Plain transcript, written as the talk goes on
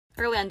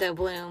Orlando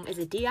Bloom is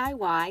a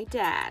DIY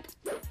dad.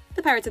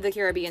 The Pirates of the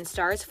Caribbean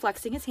star is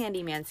flexing his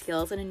handyman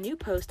skills in a new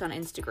post on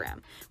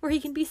Instagram, where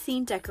he can be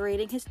seen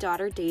decorating his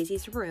daughter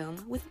Daisy's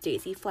room with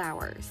daisy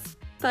flowers.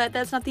 But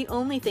that's not the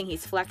only thing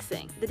he's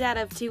flexing. The dad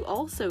of two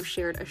also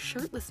shared a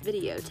shirtless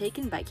video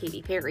taken by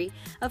Katy Perry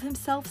of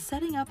himself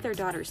setting up their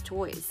daughter's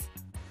toys.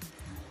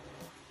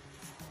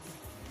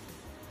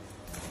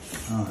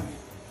 All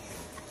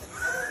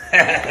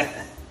right.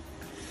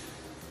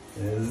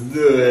 Let's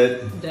do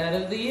it. Dad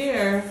of the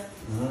year.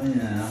 Oh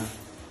yeah.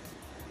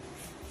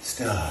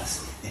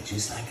 Stars, they're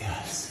just like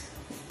us.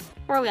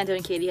 Orlando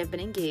and Katy have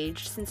been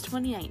engaged since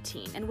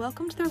 2019 and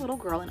welcomed their little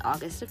girl in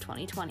August of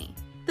 2020.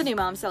 The new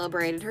mom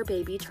celebrated her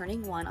baby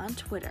turning 1 on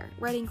Twitter,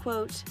 writing,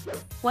 quote,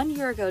 "1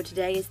 year ago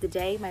today is the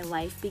day my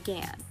life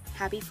began.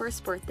 Happy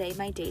first birthday,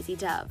 my Daisy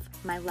Dove,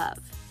 my love."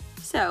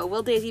 So,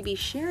 will Daisy be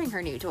sharing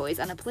her new toys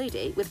on a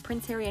playdate with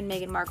Prince Harry and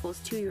Meghan Markle's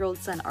 2-year-old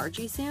son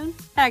Archie soon?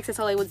 Access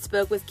Hollywood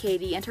spoke with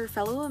Katy and her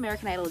fellow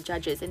American Idol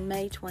judges in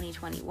May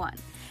 2021,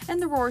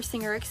 and the Roar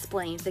singer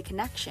explained the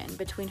connection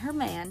between her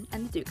man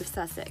and the Duke of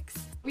Sussex.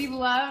 We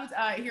loved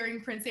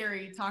hearing Prince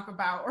Harry talk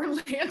about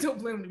Orlando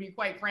Bloom, to be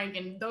quite frank,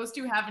 and those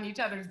two having each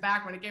other's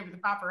back when it came to the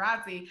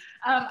paparazzi.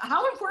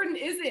 How important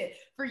is it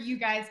for you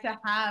guys to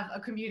have a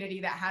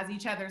community that has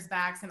each other's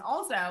backs? And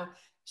also,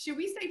 should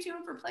we stay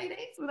tuned for play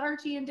dates with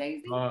Archie and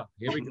Daisy?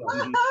 Here we go.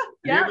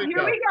 Yeah,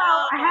 here we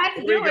go. I had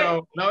to do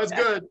it. No, it's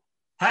good.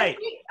 Hey,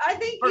 I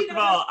think first of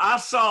all, I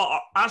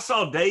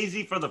saw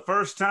Daisy for the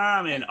first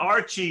time, and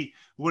Archie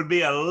would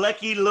be a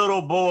lucky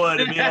little boy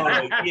to be able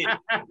to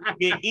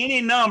get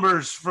any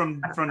numbers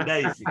from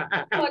Daisy.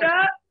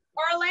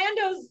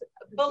 Orlando's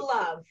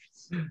beloved,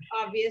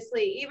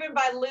 obviously, even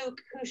by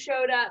Luke, who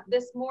showed up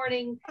this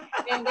morning,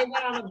 and they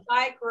went on a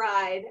bike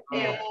ride,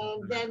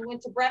 and then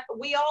went to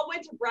we all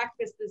went to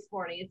breakfast this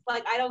morning. It's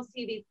like I don't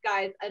see these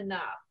guys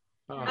enough.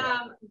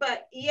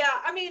 But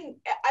yeah, I mean,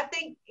 I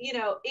think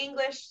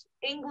English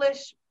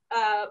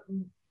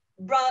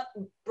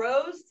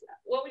bros.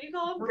 What would you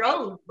call them?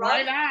 Bros.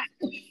 Why not?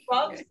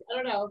 Bros. I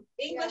don't know.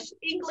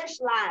 English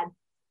lads.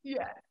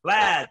 Yeah.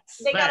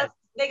 Lads. They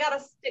gotta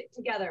stick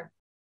together.